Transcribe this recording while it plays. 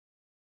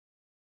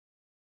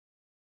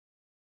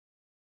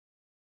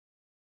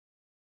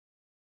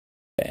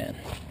pan.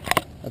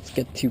 Let's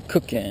get to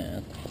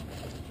cooking.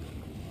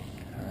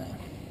 Alright.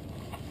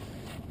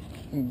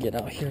 Get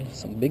out here.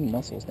 Some big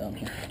mussels down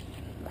here.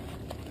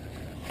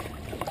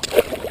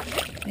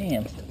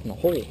 Damn, stuck in the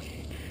hole.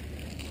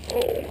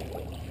 Oh,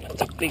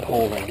 that's a big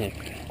hole right there.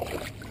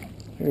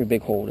 Very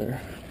big hole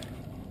there.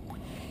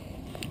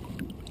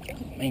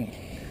 Man,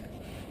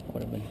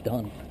 would have been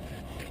done.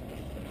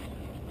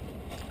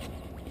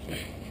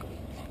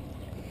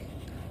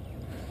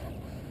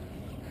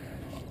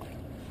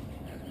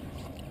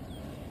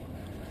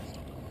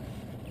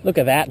 Look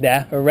at that,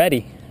 Dad.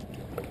 Already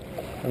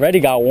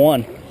got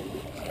one.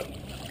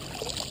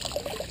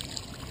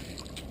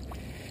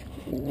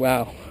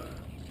 Wow.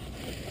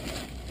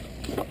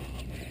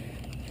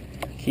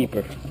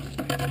 Keeper.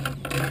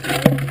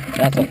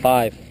 That's a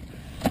 5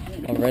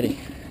 already.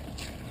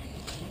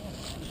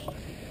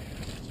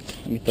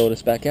 Let me throw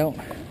this back out.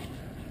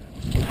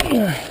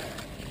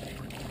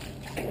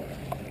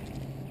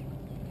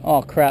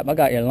 Oh crap, I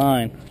got your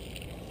line.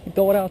 You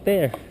throw it out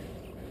there.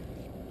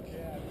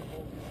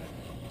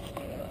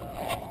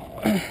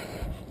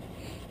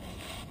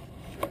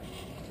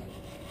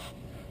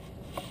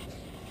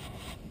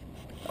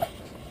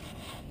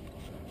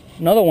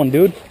 Another one,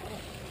 dude.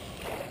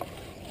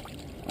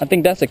 I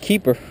think that's a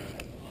keeper.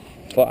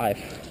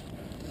 5.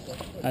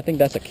 I think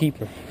that's a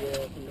keeper.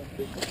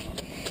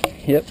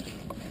 Yep.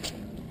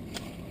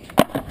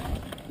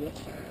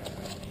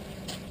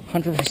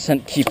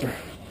 100% keeper.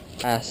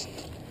 Passed.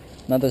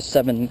 Another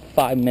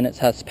 5 minutes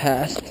has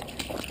passed.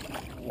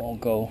 We'll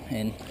go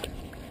and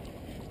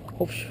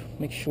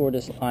make sure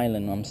this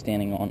island I'm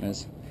standing on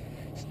is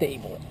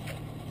stable.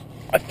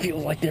 I feel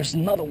like there's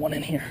another one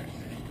in here.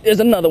 There's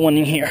another one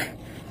in here.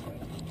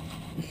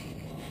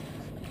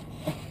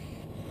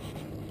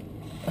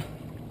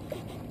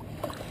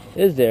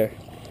 Is there?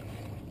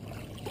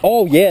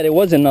 Oh yeah, there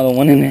was another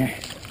one in there.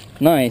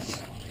 Nice.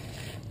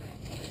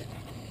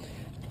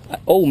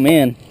 Oh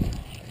man.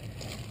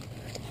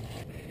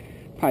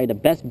 Probably the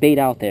best bait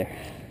out there.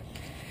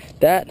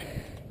 That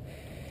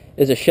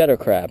is a shedder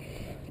crab.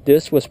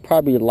 This was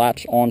probably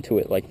latched onto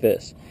it like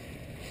this.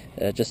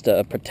 Just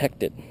to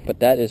protect it. But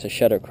that is a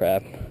shedder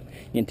crab.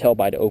 You can tell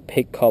by the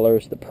opaque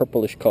colors, the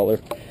purplish color.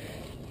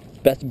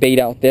 Best bait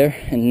out there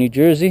in New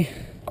Jersey.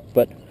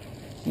 But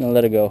I'm gonna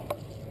let it go.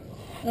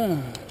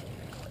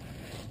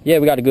 Yeah,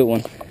 we got a good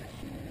one.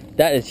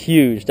 That is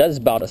huge. That is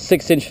about a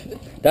 6-inch.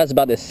 That's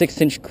about a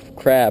 6-inch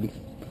crab.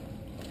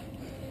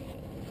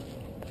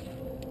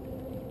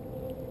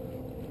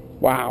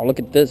 Wow, look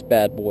at this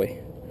bad boy.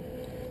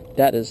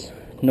 That is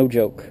no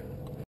joke.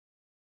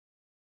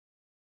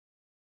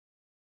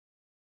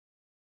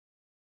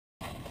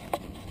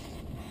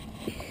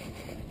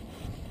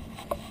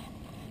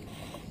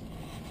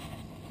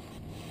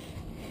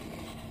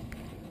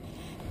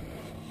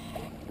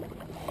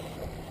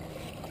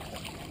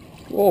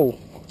 Whoa,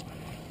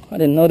 I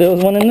didn't know there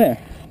was one in there.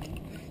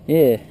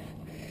 Yeah.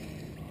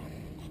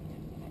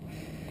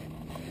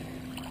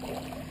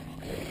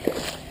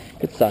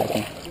 Good size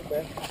one.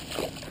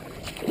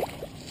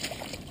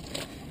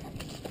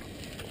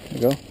 There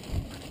you go.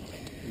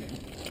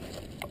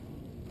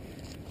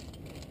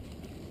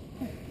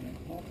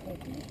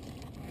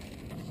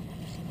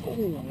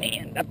 Oh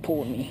man, that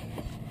pulled me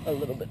a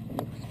little bit.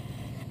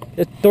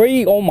 There's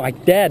 3. Oh my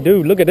dad,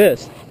 dude, look at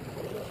this.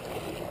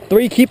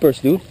 3 keepers,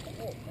 dude.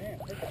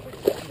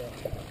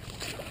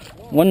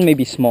 One may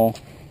be small.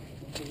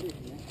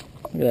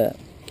 Look at that.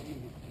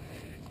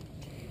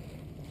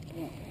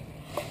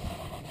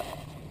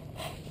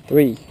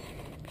 3.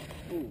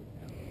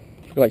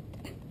 Like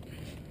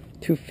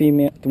 2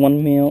 female,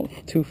 1 male,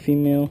 2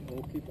 female.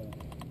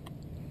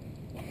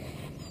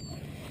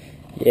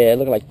 Yeah, it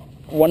looked like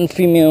 1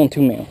 female and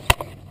 2 male.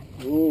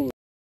 Ooh.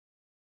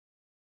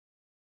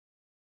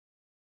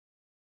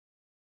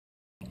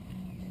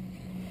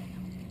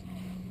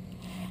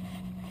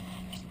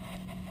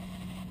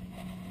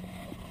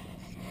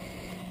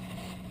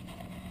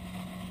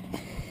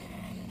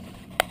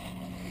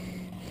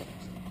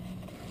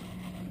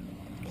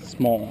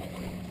 Small.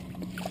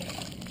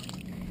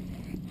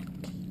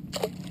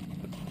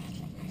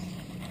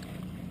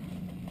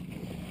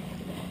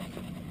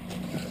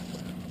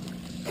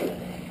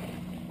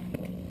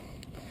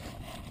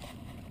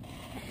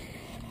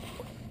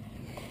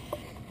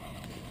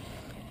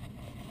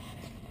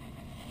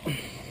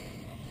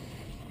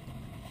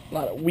 A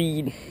lot of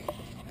weed.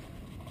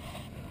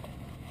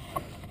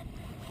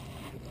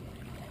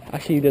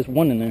 Actually, there's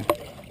one in there.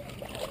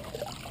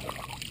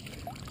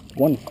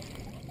 One.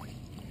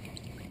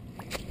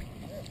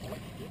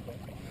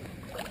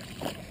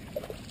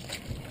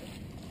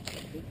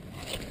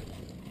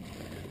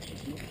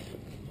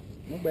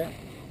 Not bad.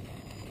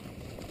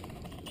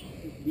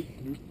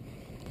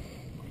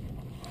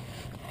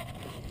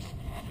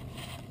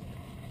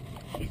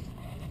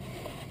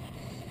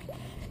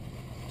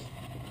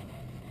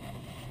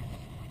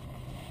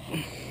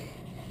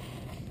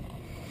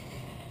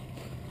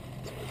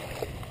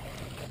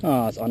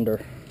 Oh, it's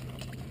under.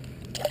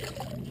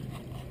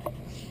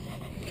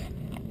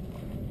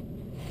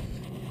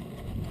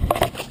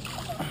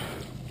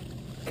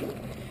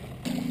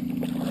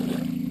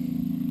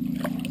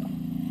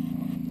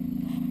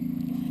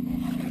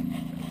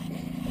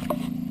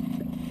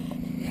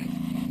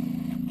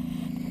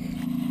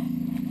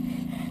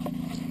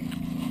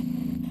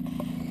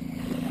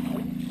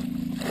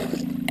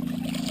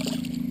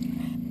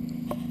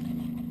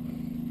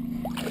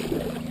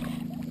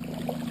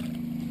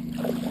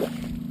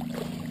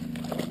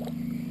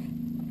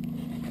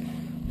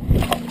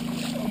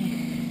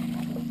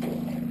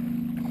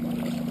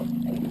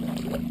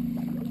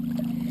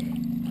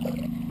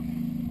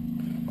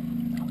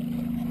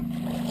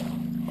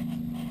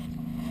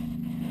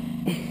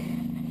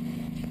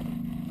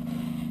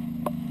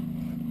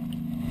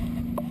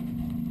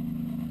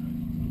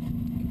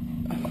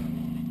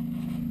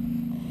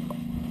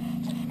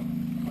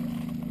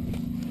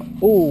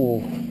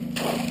 Ooh.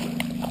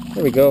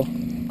 There we go.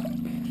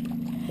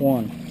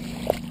 One.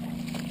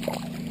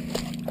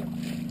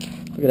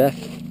 Look at that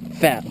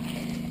fat.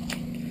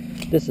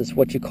 This is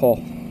what you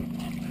call,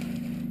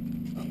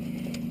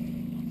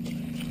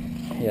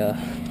 yeah.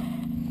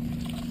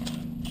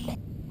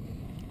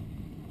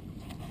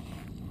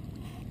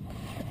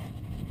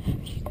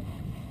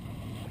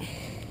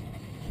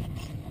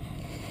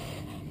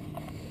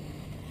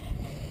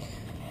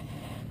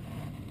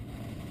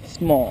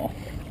 Small.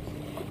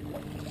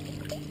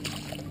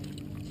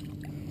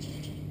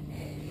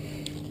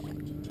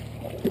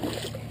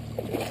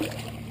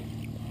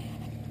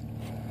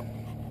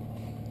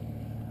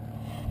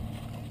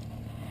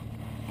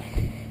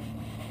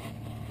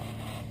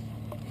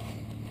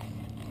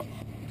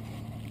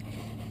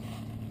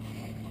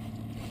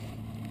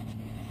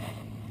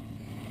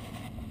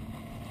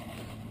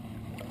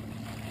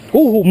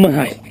 Oh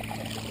my,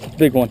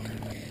 big one.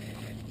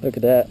 Look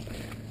at that.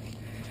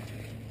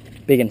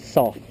 Big and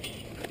soft.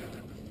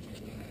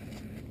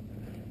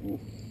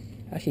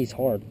 Actually, he's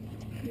hard.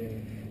 Yeah.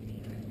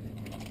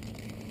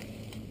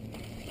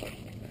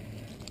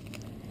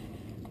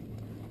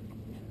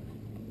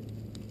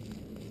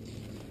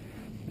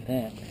 Look at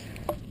that.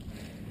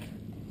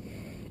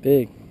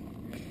 Big.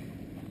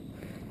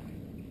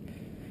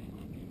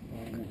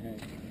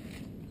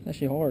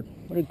 Actually hard.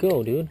 Where'd it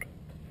go, dude?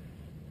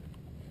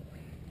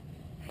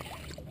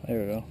 There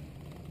we go.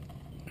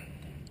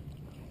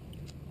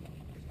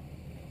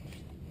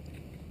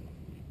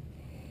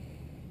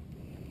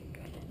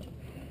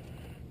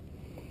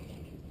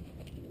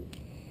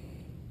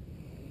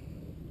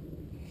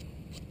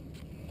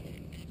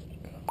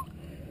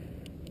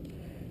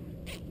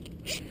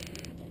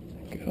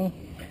 Go.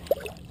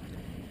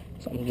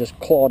 Something just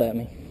clawed at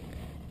me.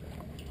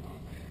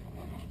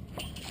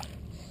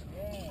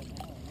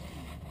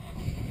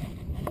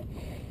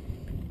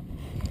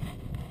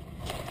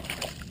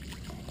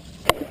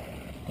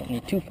 Don't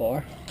need too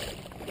far.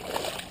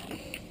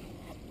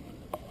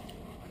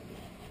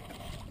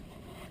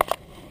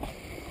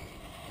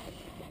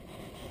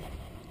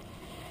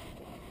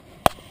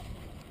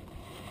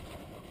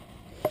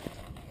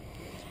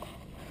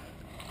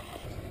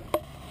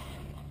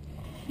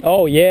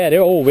 Oh yeah,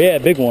 they're, oh yeah,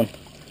 big one.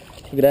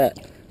 Look at that.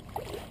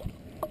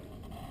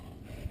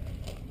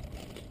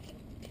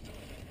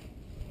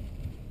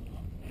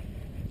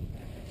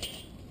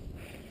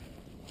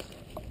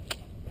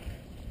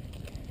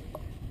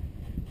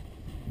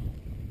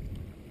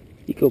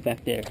 You go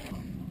back there.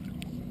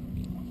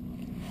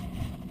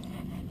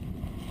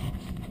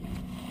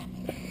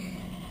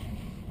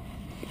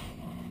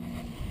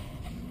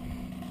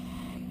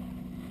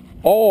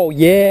 Oh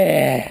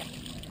yeah,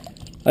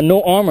 a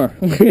no armor.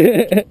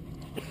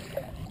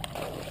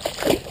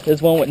 This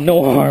one with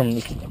no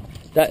arms.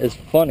 That is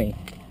funny.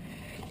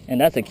 And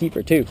that's a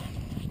keeper too.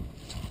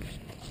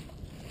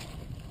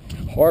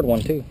 Hard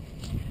one too.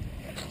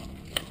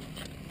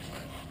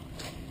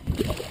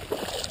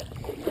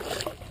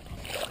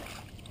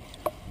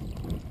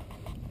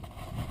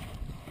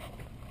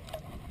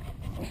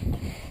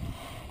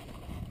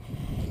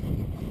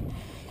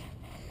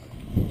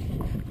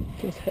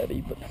 It's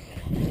heavy, but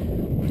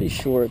I'm pretty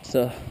sure it's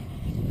a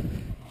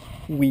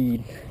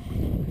weed.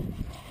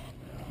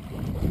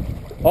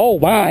 Oh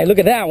my, look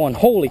at that one.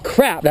 Holy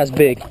crap, that's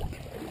big.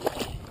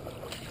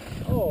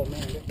 Oh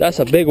man. That's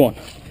a big one.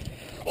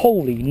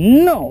 Holy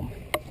no.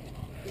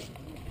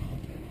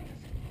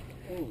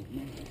 Oh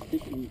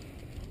man.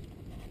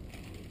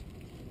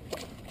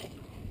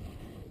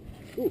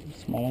 Ooh.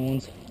 Smaller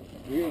ones.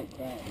 Real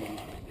crab, man.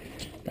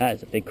 That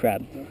is a big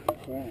crab. That's a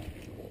crab.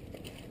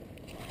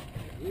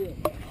 Real.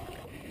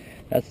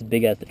 That's as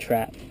big as the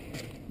trap.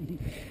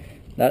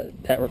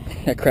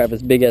 That crab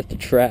is big as the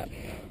trap.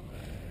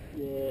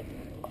 Yeah.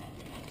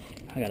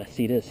 I gotta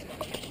see this.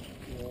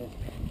 Yeah.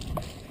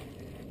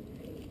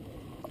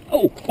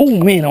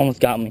 Oh man, almost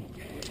got me.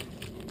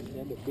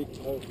 That's a big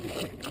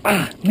turkey.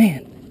 Ah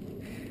man.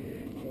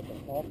 That's a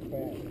hot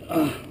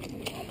crab.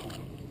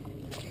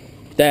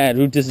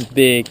 Dad, this is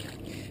big.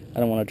 I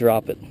don't want to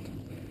drop it.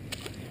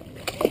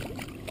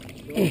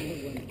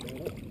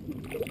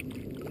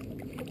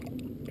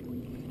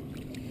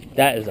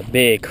 That is a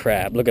big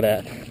crab. Look at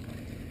that.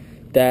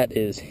 That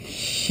is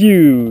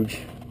huge.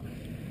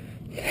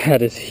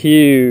 That is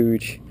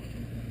huge.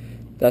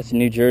 That's a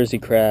New Jersey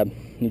crab.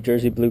 New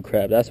Jersey blue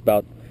crab. That's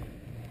about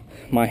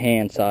my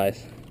hand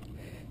size.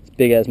 It's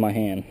big as my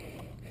hand.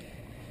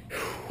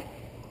 Whew.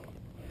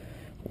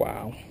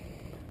 Wow.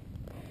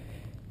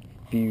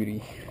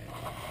 Beauty.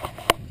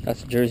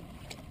 That's a Jersey.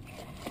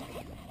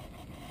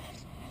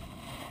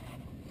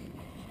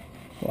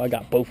 Well, I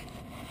got both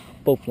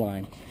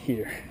lines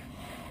here.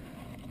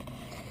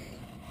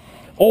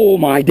 Oh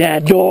my,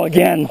 dad, go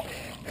again.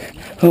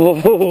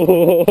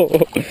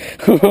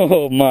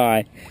 Oh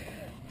my.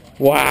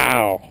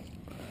 Wow.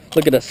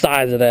 Look at the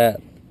size of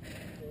that.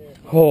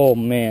 Oh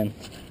man.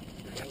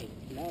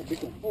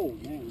 Oh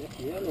man, that's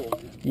yellow.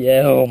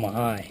 Yeah, oh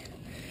my.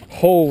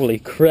 Holy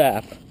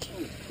crap.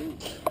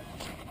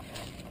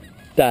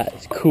 That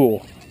is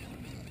cool.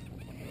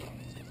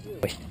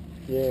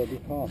 Yeah, be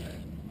calm.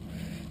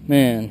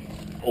 Man.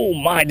 Oh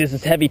my, this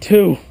is heavy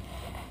too.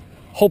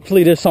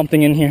 Hopefully there's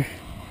something in here.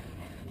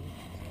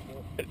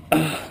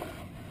 That's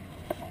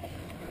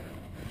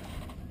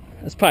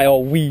probably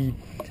all weed.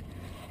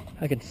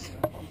 I could.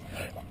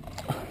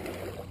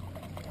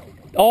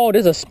 Oh,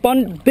 there's a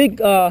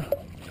big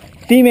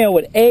female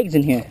with eggs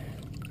in here.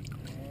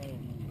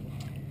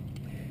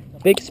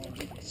 Big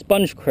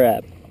sponge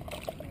crab.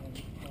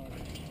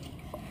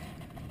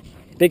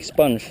 Big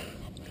sponge.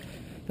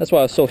 That's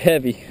why it's so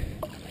heavy.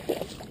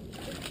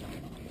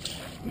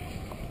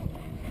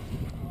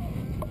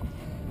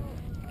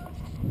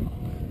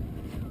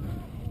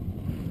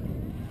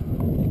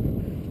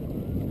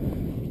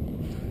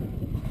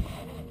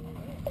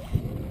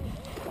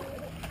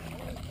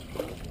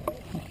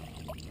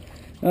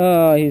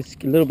 Oh, he's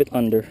a little bit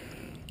under.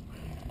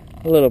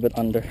 A little bit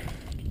under.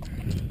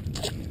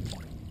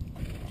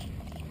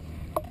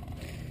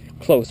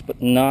 Close,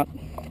 but not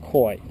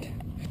quite.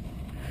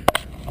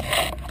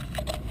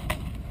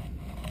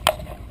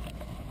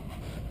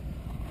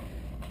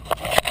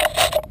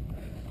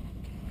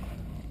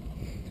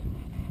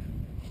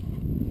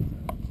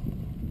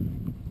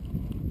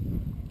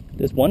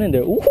 There's one in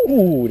there.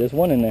 Ooh, there's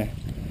one in there.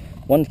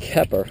 One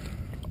keeper.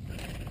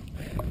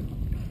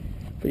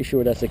 Pretty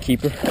sure that's a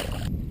keeper.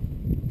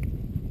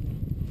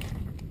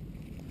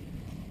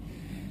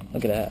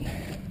 Look at that.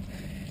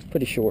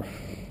 Pretty sure.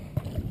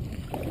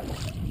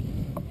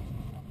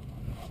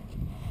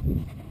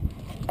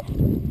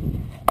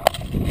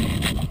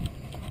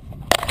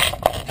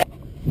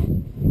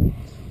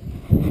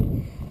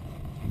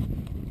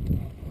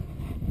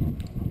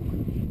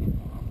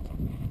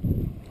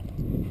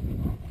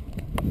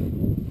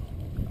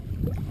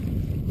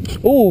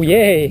 Oh,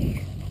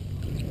 yay!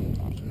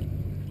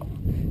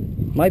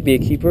 Might be a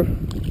keeper.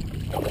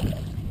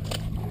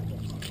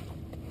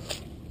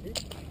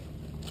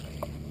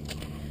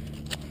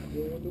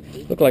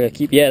 Look like a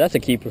keeper. Yeah, that's a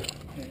keeper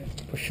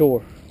for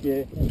sure.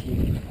 Yeah.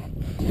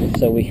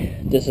 So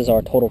this is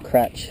our total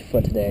catch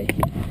for today.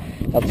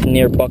 That's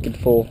near bucket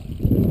full.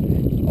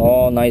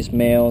 All nice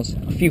males.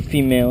 A few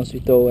females. We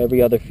throw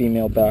every other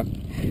female back.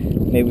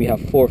 Maybe we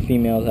have 4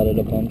 females out of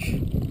the bunch.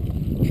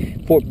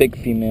 4 big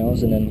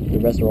females, and then the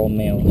rest are all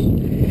males.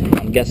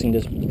 I'm guessing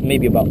there's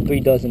maybe about 3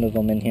 dozen of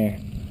them in here.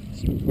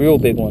 Real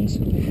big ones.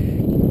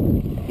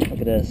 Look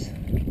at this.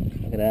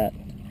 Look at that.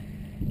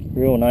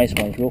 Real nice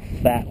ones, real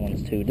fat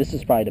ones too. This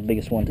is probably the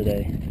biggest one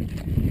today.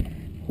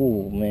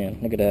 Oh man,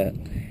 look at that.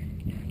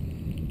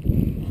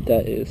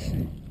 That is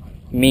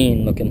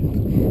mean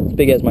looking. As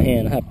big as my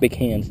hand. I have big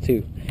hands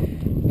too.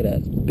 Look at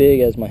that, as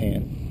big as my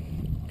hand.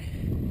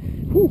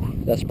 Whew,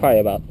 that's probably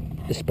about,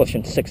 it's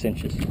pushing 6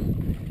 inches.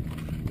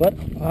 But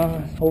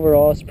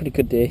overall, it's a pretty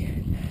good day.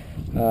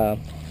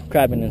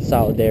 Crabbing in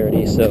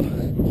solidarity, so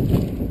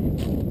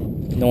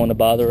no one to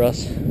bother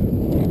us.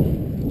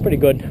 Pretty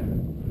good.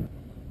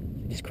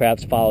 These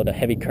crabs follow the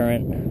heavy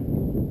current,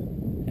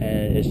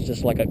 and it's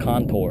just like a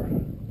contour,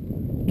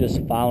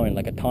 just following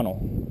like a tunnel.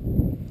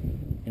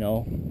 You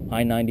know,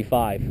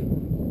 I-95,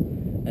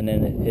 and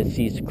then it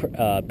sees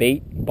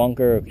bait,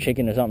 bunker, or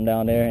chicken or something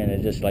down there, and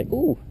it's just like,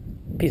 ooh,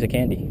 piece of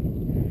candy,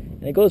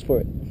 and it goes for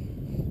it.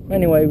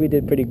 Anyway, we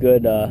did pretty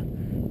good.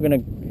 We're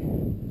gonna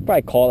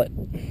probably call it,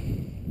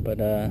 but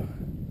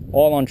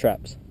all on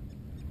traps.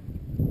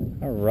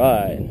 All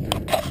right,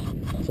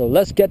 so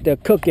let's get to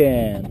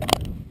cooking.